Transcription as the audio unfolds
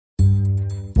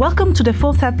Welcome to the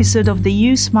fourth episode of the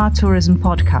EU Smart Tourism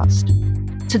podcast.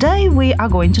 Today we are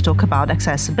going to talk about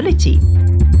accessibility.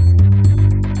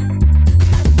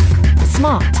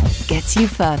 Smart gets you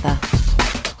further.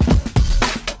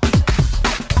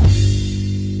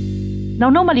 Now,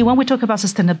 normally when we talk about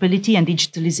sustainability and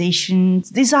digitalization,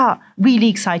 these are really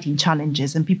exciting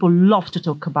challenges and people love to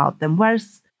talk about them,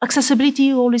 whereas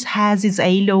accessibility always has its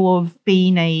halo of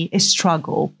being a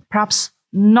struggle, perhaps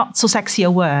not so sexy a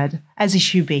word as it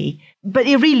should be. But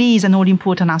it really is an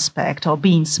all-important aspect of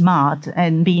being smart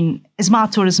and being a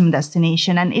smart tourism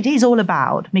destination. And it is all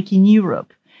about making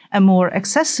Europe a more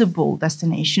accessible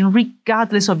destination,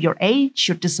 regardless of your age,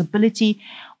 your disability,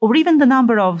 or even the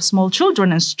number of small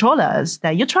children and strollers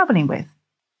that you're traveling with.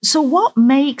 So what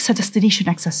makes a destination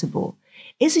accessible?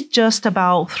 Is it just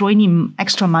about throwing in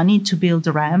extra money to build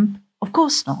a ramp? Of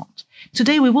course not.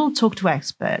 Today we will talk to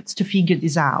experts to figure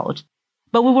this out.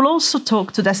 But we will also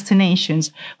talk to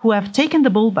destinations who have taken the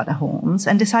bull by the horns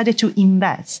and decided to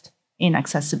invest in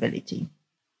accessibility.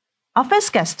 Our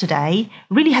first guest today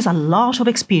really has a lot of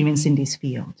experience in this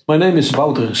field. My name is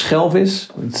Wouter Schelvis.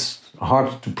 It's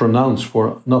hard to pronounce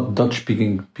for not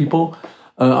Dutch-speaking people.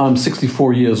 I'm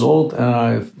 64 years old and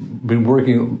I've been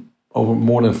working over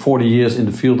more than 40 years in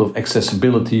the field of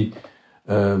accessibility,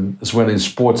 as well in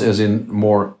sports as in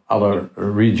more other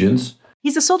regions.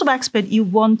 He's the sort of expert you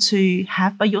want to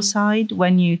have by your side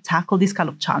when you tackle this kind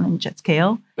of challenge at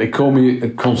scale. They call me a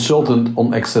consultant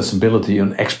on accessibility,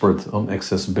 an expert on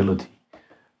accessibility.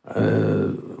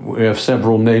 We have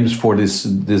several names for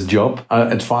this job. I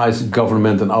advise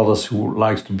government and others who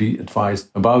like to be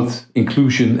advised about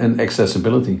inclusion and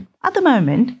accessibility. At the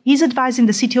moment, he's advising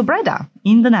the city of Breda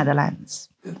in the Netherlands.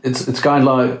 It's kind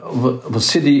of like of a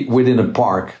city within a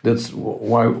park. That's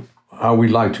how we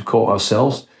like to call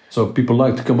ourselves. So people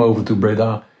like to come over to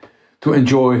Breda to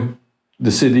enjoy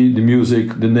the city, the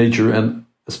music, the nature, and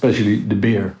especially the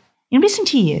beer. In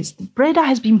recent years, Breda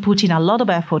has been putting a lot of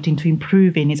effort into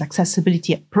improving its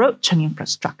accessibility approach and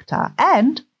infrastructure.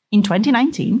 And in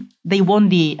 2019, they won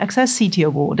the Access City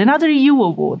Award, another EU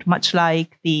award, much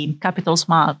like the Capital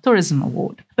Smart Tourism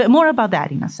Award. But more about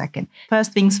that in a second.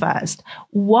 First things first,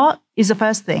 what is the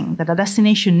first thing that a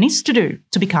destination needs to do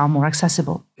to become more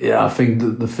accessible? Yeah, I think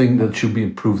the thing that should be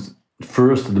improved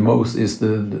first, the most, is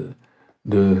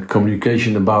the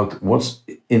communication about what's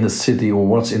in a city or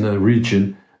what's in a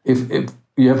region. If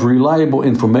you have reliable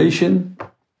information,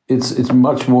 it's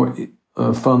much more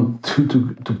fun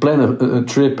to plan a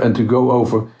trip and to go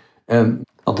over and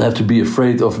not have to be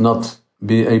afraid of not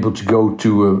being able to go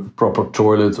to a proper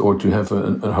toilet or to have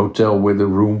a hotel with a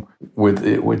room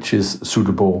which is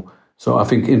suitable. So I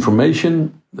think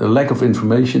the lack of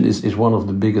information is one of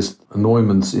the biggest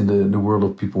annoyances in the world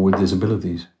of people with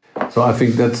disabilities. So I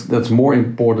think that's more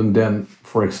important than,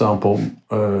 for example,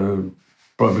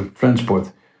 public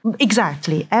transport.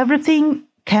 Exactly. Everything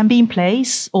can be in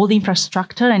place, all the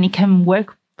infrastructure, and it can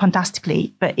work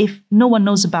fantastically. But if no one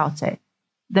knows about it,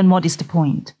 then what is the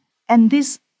point? And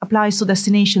this applies to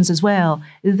destinations as well.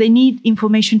 They need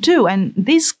information too. And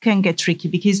this can get tricky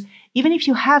because even if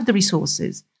you have the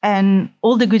resources and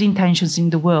all the good intentions in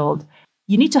the world,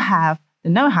 you need to have the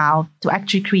know-how to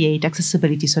actually create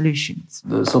accessibility solutions.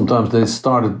 Sometimes they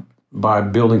started by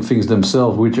building things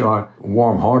themselves which are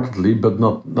warm-heartedly but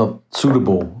not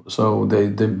suitable. So they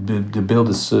build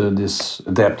this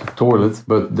adaptive toilet,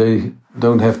 but they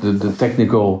don't have the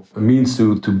technical means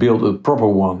to build a proper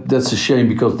one. That's a shame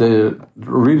because they're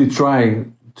really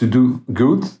trying to do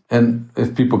good. And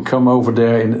if people come over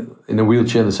there in a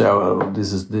wheelchair and say, "Oh,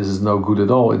 this is no good at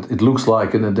all. It looks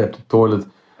like an adaptive toilet,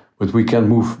 but we can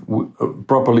move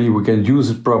properly. We can use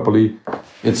it properly.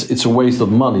 It's a waste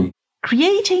of money."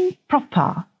 Creating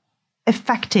proper,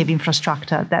 effective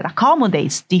infrastructure that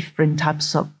accommodates different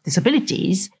types of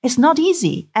disabilities is not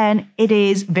easy, and it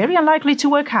is very unlikely to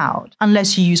work out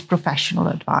unless you use professional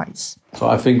advice. So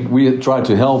I think we try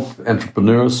to help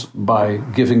entrepreneurs by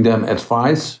giving them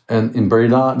advice, and in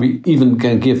Breda we even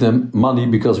can give them money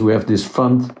because we have this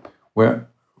fund where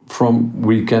from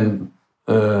we can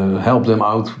help them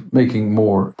out making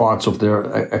more parts of their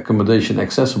accommodation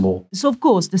accessible. So, of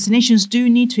course, destinations do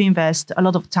need to invest a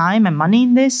lot of time and money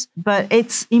in this, but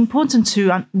it's important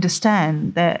to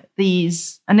understand that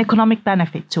there's an economic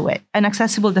benefit to it, and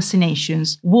accessible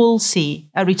destinations will see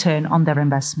a return on their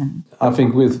investment. I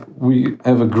think we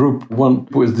have a group, one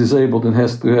who is disabled and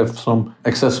has to have some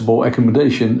accessible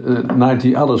accommodation,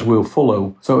 90 others will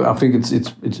follow. So I think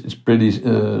it's pretty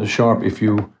sharp if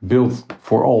you build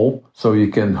for all. So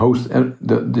you can host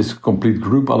this complete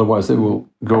group, otherwise they will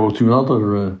go to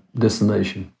another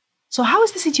destination. So how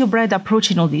is the city of Breda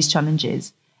approaching all these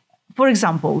challenges? For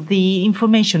example, the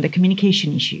information, the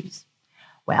communication issues.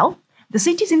 Well, the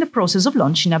city is in the process of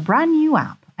launching a brand new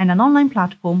app and an online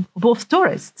platform for both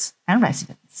tourists and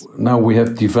residents. Now we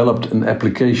have developed an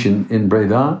application in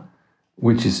Breda,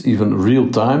 which is even real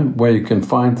time, where you can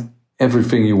find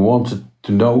everything you wanted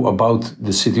to know about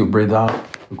the city of Breda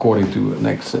according to an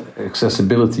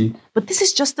accessibility. But this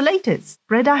is just the latest.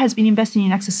 Breda has been investing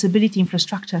in accessibility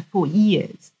infrastructure for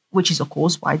years, which is, of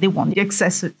course, why they won the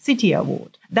Access City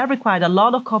Award. That required a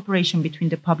lot of cooperation between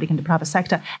the public and the private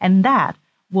sector, and that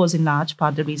was in large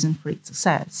part the reason for its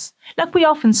success. Like we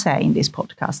often say in this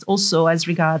podcast, also as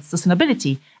regards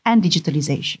sustainability and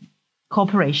digitalization,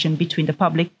 cooperation between the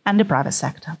public and the private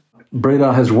sector.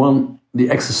 Breda has won the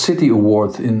Access City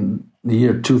Award in the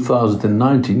year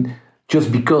 2019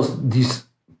 just because these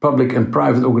public and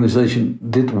private organizations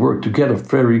did work together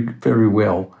very, very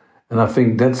well. And I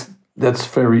think that's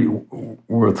very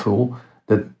worthwhile,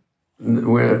 that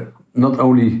we're not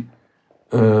only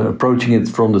approaching it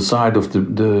from the side of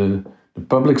the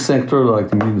public sector, like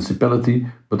the municipality,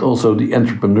 but also the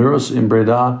entrepreneurs in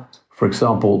Breda, for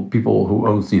example, people who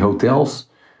own the hotels.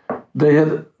 They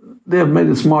have made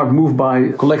a smart move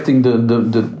by collecting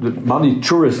the money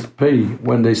tourists pay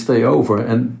when they stay over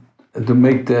and to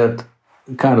make that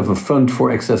kind of a fund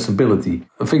for accessibility.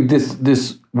 I think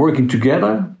this working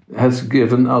together has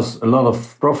given us a lot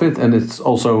of profit, and it's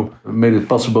also made it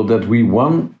possible that we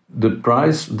won the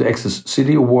prize, the Access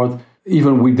City Award,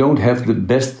 even we don't have the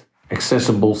best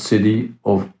accessible city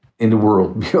in the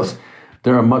world, because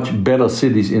there are much better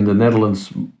cities in the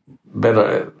Netherlands,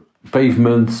 better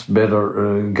pavements,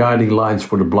 better guiding lines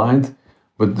for the blind,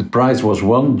 but the prize was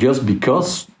won just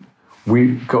because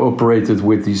we cooperated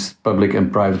with this public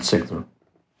and private sector.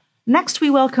 Next, we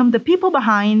welcome the people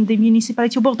behind the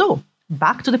municipality of Bordeaux.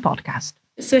 Back to the podcast.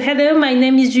 So hello, my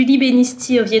name is Julie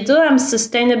Benisti-Oviedo. I'm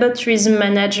Sustainable Tourism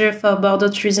Manager for Bordeaux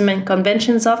Tourism and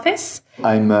Conventions Office.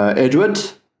 I'm Edward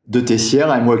de Tessière.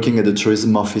 I'm working at the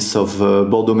Tourism Office of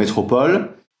Bordeaux Métropole.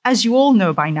 As you all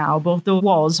know by now, Bordeaux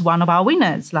was one of our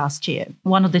winners last year,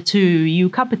 one of the 2 EU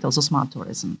capitals of smart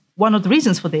tourism. One of the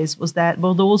reasons for this was that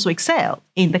Bordeaux also excelled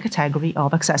in the category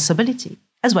of accessibility,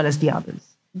 as well as the others.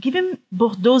 Given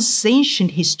Bordeaux's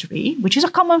ancient history, which is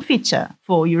a common feature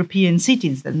for European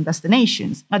cities and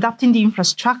destinations, adapting the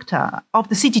infrastructure of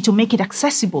the city to make it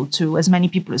accessible to as many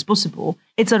people as possible,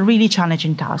 it's a really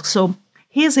challenging task. So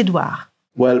here's Edouard.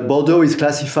 Well, Bordeaux is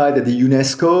classified at the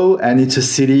UNESCO, and it's a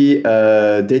city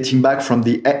dating back from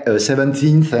the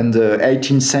 17th and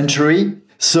 18th century.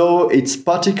 So it's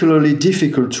particularly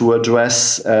difficult to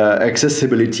address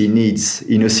accessibility needs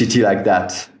in a city like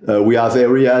that. We have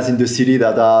areas in the city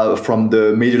that are from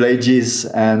the Middle Ages,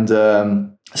 and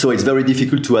so it's very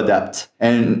difficult to adapt.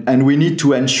 And we need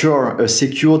to ensure a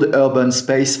secured urban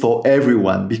space for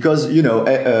everyone, because,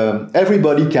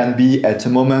 everybody can be at a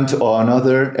moment or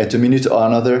another, at a minute or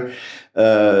another,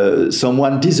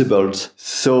 someone disabled.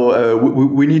 So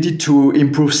we needed to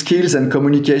improve skills and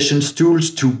communications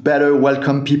tools to better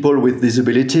welcome people with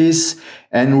disabilities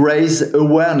and raise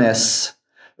awareness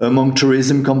among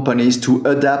tourism companies to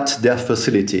adapt their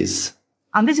facilities.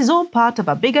 And this is all part of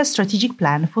a bigger strategic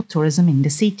plan for tourism in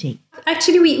the city.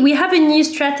 Actually, we have a new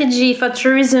strategy for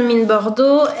tourism in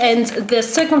Bordeaux, and the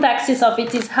second axis of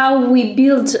it is how we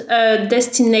build a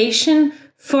destination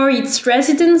for its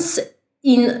residents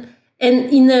in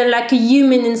a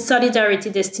human and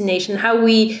solidarity destination. How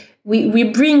we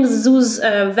bring those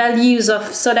values of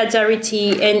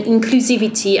solidarity and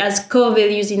inclusivity as core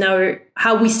values in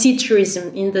how we see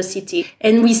tourism in the city.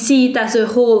 And we see it as a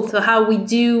whole, so how we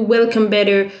do welcome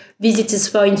better visitors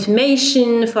for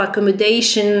information, for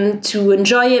accommodation, to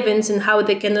enjoy events, and how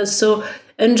they can also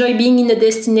enjoy being in a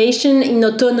destination in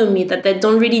autonomy, that they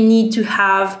don't really need to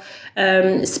have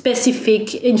specific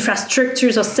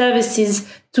infrastructures or services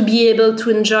to be able to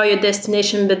enjoy a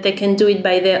destination, but they can do it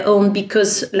by their own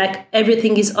because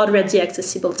everything is already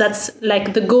accessible. That's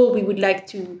the goal we would like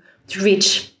to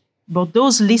reach.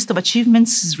 Bordeaux's list of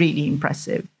achievements is really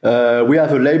impressive. We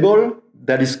have a label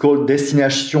that is called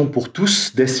Destination pour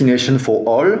tous, Destination for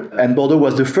All. And Bordeaux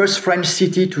was the first French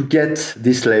city to get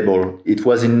this label. It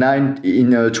was in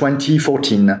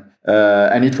 2014.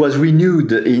 And it was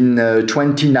renewed in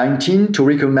 2019 to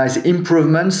recognize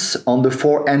improvements on the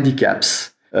 4 handicaps.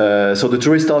 So the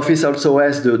tourist office also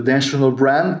has the national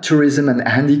brand, Tourism and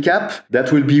Handicap,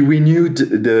 that will be renewed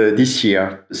this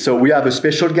year. So we have a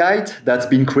special guide that's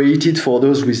been created for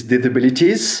those with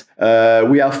disabilities.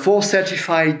 We have 4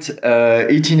 certified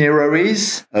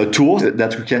itineraries, tours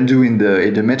that we can do in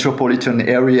the metropolitan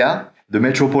area. The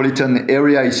metropolitan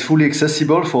area is fully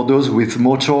accessible for those with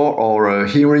motor or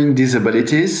hearing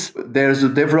disabilities. There's the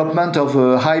development of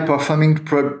a high-performing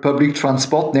public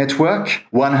transport network,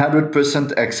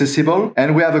 100% accessible.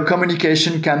 And we have a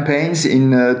communication campaigns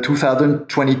in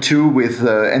 2022 with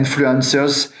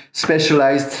influencers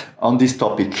specialized on this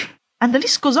topic. And the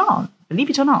list goes on, believe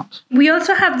it or not. We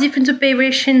also have different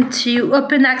operations to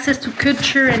open access to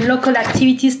culture and local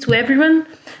activities to everyone.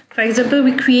 For example,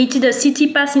 we created a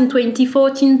city pass in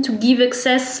 2014 to give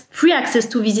free access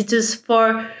to visitors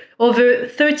for over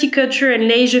 30 culture and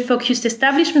leisure-focused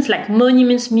establishments like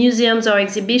monuments, museums, or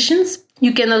exhibitions.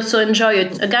 You can also enjoy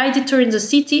a guided tour in the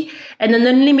city and an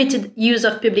unlimited use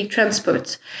of public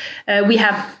transport. We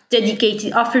have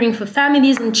dedicated offering for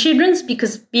families and children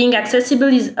because being accessible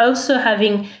is also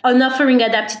having an offering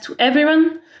adapted to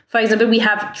everyone. For example, we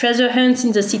have treasure hunts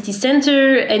in the city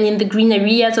center and in the green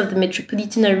areas of the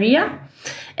metropolitan area.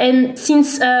 And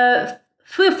since 3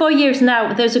 or 4 years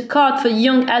now, there's a card for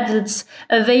young adults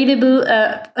available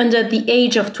under the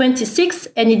age of 26,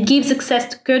 and it gives access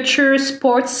to culture,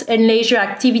 sports, and leisure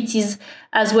activities,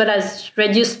 as well as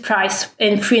reduced price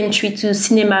and free entry to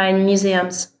cinema and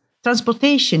museums.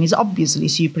 Transportation is obviously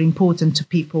super important to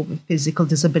people with physical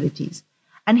disabilities.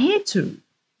 And here too,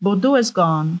 Bordeaux has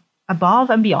gone above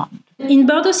and beyond. In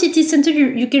Bordeaux city center,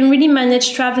 you can really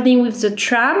manage traveling with the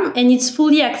tram, and it's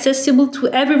fully accessible to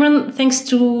everyone thanks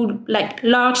to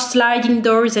large sliding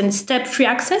doors and step-free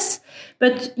access.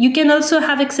 But you can also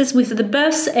have access with the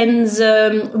bus and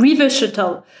the river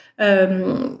shuttle.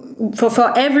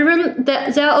 For everyone,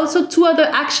 there are also 2 other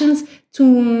actions to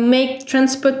make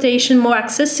transportation more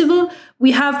accessible.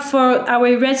 We have for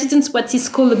our residents what is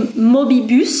called a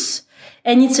Mobibus,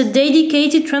 and it's a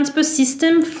dedicated transport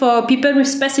system for people with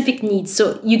specific needs.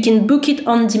 So you can book it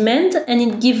on demand, and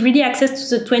it gives really access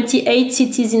to the 28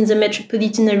 cities in the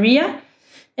metropolitan area.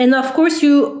 And of course,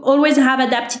 you always have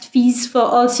adapted fees for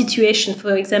all situations.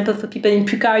 For example, for people in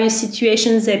precarious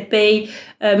situations, they pay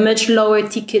much lower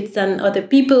tickets than other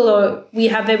people, or we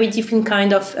have very different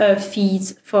kind of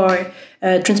fees for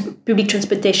public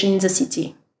transportation in the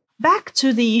city. Back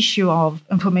to the issue of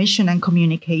information and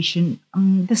communication,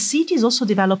 the city has also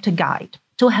developed a guide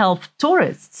to help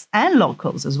tourists and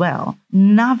locals as well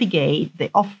navigate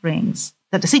the offerings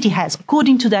that the city has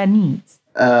according to their needs.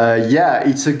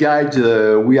 It's a guide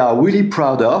we are really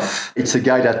proud of. It's a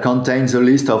guide that contains a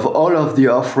list of all of the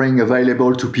offering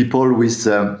available to people with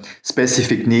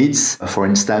specific needs. For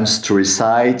instance, tourist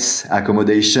sites,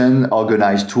 accommodation,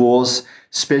 organized tours,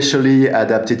 specially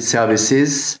adapted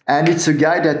services. And it's a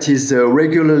guide that is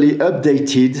regularly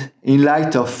updated in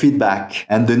light of feedback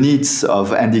and the needs of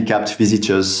handicapped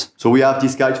visitors. So we have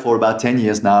this guide for about 10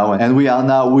 years now, and we are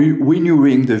now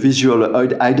renewing the visual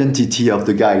identity of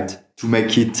the guide to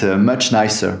make it much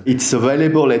nicer. It's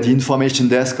available at the information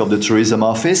desk of the tourism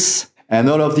office, and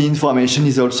all of the information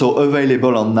is also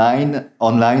available online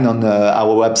on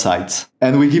our website.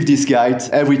 And we give this guide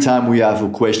every time we have a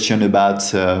question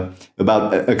about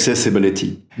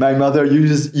accessibility. My mother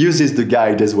uses the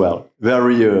guide as well,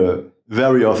 very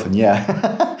often,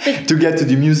 to get to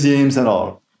the museums and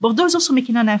all. Bordeaux is also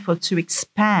making an effort to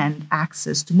expand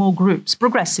access to more groups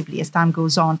progressively as time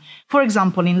goes on. For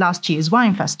example, in last year's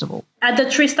Wine Festival. At the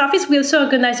tourist office, we also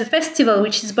organize a festival,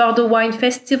 which is Bordeaux Wine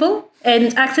Festival.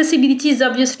 And accessibility is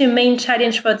obviously a main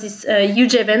challenge for this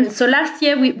huge event. So last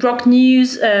year, we brought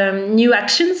new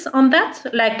actions on that,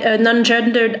 like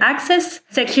non-gendered access,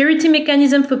 security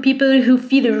mechanism for people who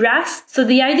feel harassed. So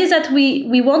the idea is that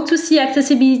we want to see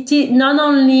accessibility not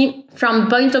only from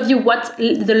point of view what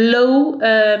the law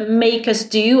make us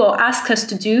do or ask us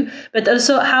to do, but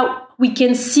also how we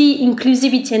can see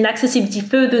inclusivity and accessibility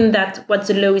further than that, what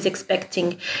the law is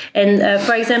expecting. And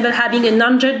for example, having a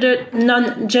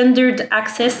non-gendered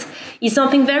access is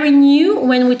something very new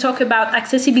when we talk about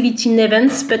accessibility in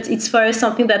events, but it's for us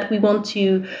something that we want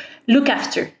to look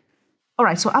after. All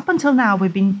right, so up until now,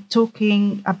 we've been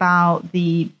talking about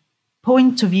the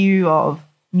point of view of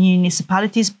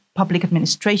municipalities, public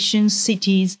administrations,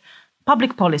 cities,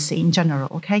 public policy in general,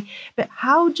 okay? But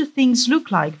how do things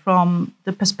look like from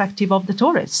the perspective of the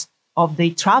tourist, of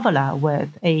the traveler with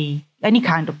any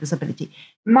kind of disability?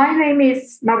 My name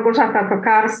is Małgorzata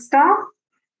Tokarska.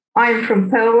 I'm from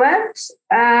Poland.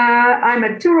 I'm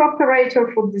a tour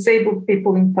operator for disabled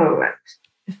people in Poland.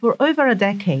 For over a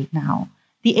decade now,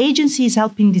 the agency is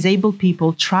helping disabled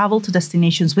people travel to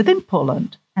destinations within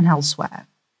Poland and elsewhere.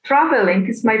 Traveling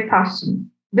is my passion.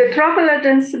 The travel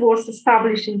agency was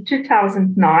established in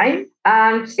 2009,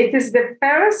 and it is the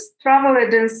first travel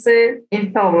agency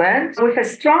in Poland with a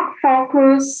strong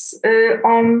focus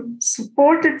on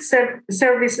supported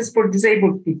services for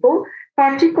disabled people,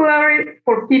 particularly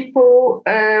for people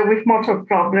with motor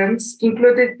problems,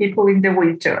 including people in the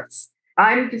wheelchairs.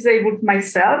 I'm disabled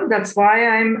myself. That's why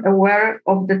I'm aware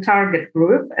of the target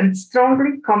group and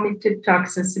strongly committed to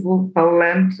accessible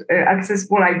Poland,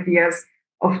 accessible ideas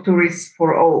of tourism for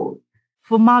all.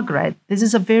 For Margaret, this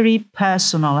is a very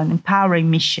personal and empowering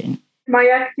mission. My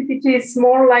activity is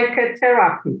more like a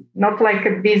therapy, not like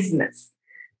a business,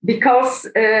 because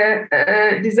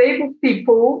disabled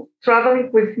people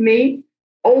traveling with me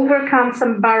overcome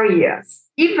some barriers.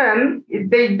 Even if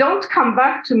they don't come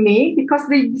back to me because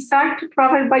they decide to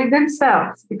travel by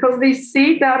themselves, because they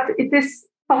see that it is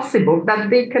possible,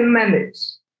 that they can manage.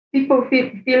 People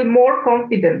feel more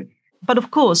confident. But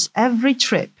of course, every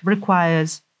trip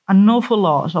requires an awful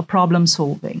lot of problem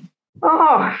solving.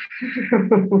 Oh,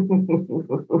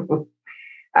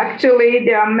 actually,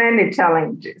 there are many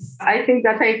challenges. I think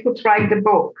that I could write a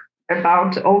book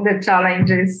about all the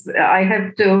challenges I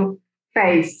have to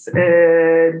face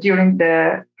during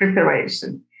the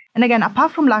preparation. And again,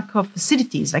 apart from lack of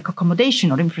facilities like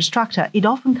accommodation or infrastructure, it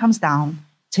often comes down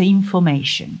to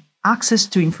information, access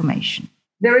to information.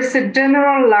 There is a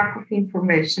general lack of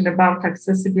information about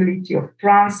accessibility of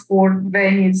transport,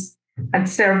 venues, and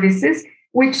services,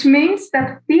 which means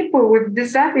that people with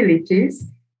disabilities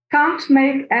can't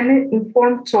make any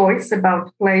informed choice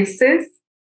about places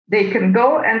they can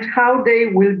go and how they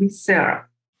will be served.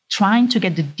 Trying to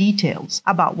get the details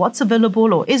about what's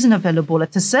available or isn't available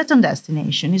at a certain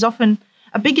destination is often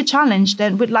a bigger challenge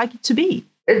than we'd like it to be.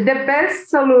 The best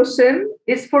solution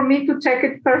is for me to check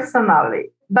it personally.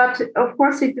 But of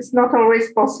course, it is not always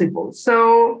possible.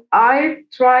 So I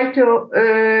try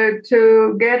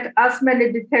to get as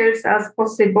many details as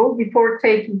possible before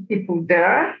taking people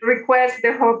there. Request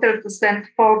the hotel to send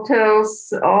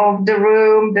photos of the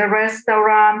room, the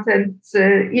restaurant, and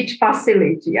each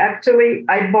facility. Actually,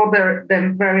 I bother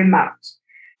them very much.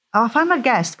 Our final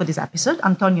guest for this episode,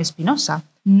 Antonio Espinosa,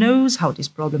 knows how this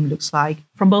problem looks like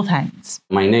from both ends.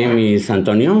 My name is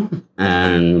Antonio,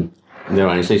 and the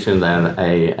organization that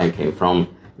I came from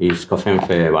is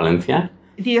COFENFE Valencia.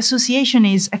 The association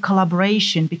is a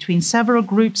collaboration between several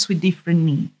groups with different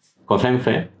needs.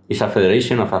 COFENFE is a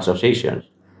federation of associations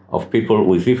of people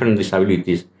with different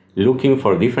disabilities looking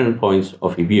for different points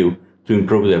of view to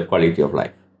improve their quality of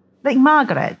life. Like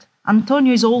Margaret,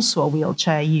 Antonio is also a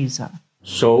wheelchair user.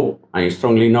 So I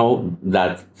strongly know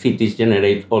that cities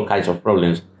generate all kinds of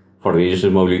problems for the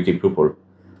user mobility people.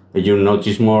 You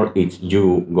notice more if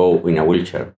you go in a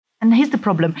wheelchair. And here's the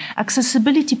problem.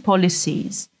 Accessibility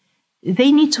policies, they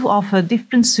need to offer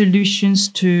different solutions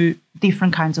to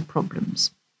different kinds of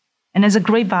problems. And there's a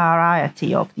great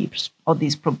variety of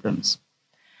these problems.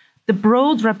 The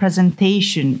broad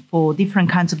representation for different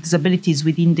kinds of disabilities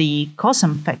within the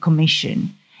COFENFE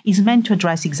Commission is meant to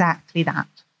address exactly that.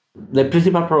 The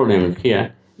principal problem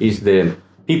here is the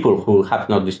people who have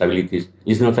no disabilities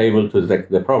is not able to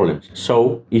detect the problems.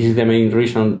 So it is the main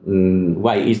reason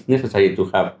why it's necessary to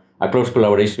have a close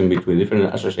collaboration between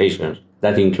different associations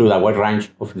that include a wide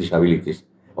range of disabilities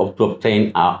to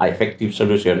obtain an effective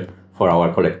solution for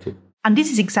our collective. And this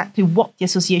is exactly what the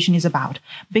association is about.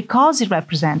 Because it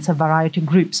represents a variety of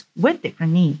groups with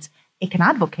different needs, it can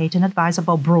advocate and advise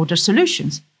about broader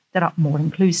solutions that are more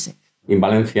inclusive. In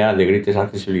Valencia, the greatest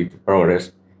accessibility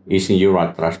progress is in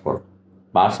urban transport,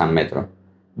 bus and metro,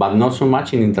 but not so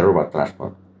much in interurban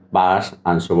transport, bus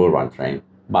and suburban train.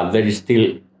 But there is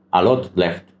still a lot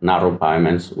left, narrow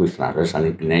pavements with transversal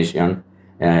inclination,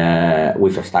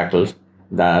 with obstacles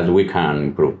that we can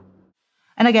improve.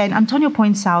 And again, Antonio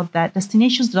points out that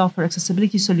destinations that offer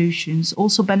accessibility solutions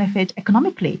also benefit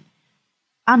economically.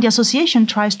 And the association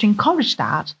tries to encourage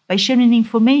that by sharing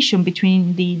information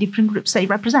between the different groups they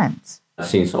represent.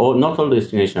 Since not all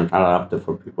destinations are adapted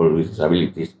for people with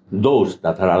disabilities, those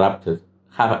that are adapted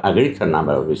have a greater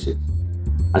number of visits.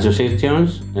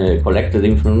 Associations collected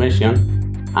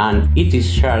information and it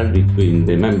is shared between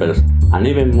the members and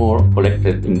even more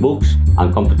collected in books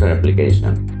and computer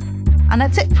applications. And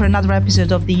that's it for another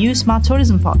episode of the EU Smart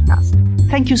Tourism Podcast.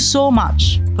 Thank you so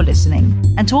much for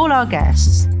listening, and to all our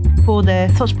guests for their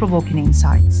thought-provoking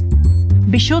insights.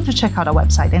 Be sure to check out our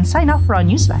website and sign up for our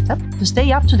newsletter to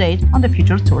stay up to date on the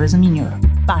future of tourism in Europe.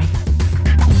 Bye.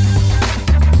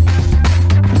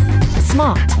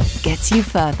 Smart gets you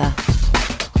further.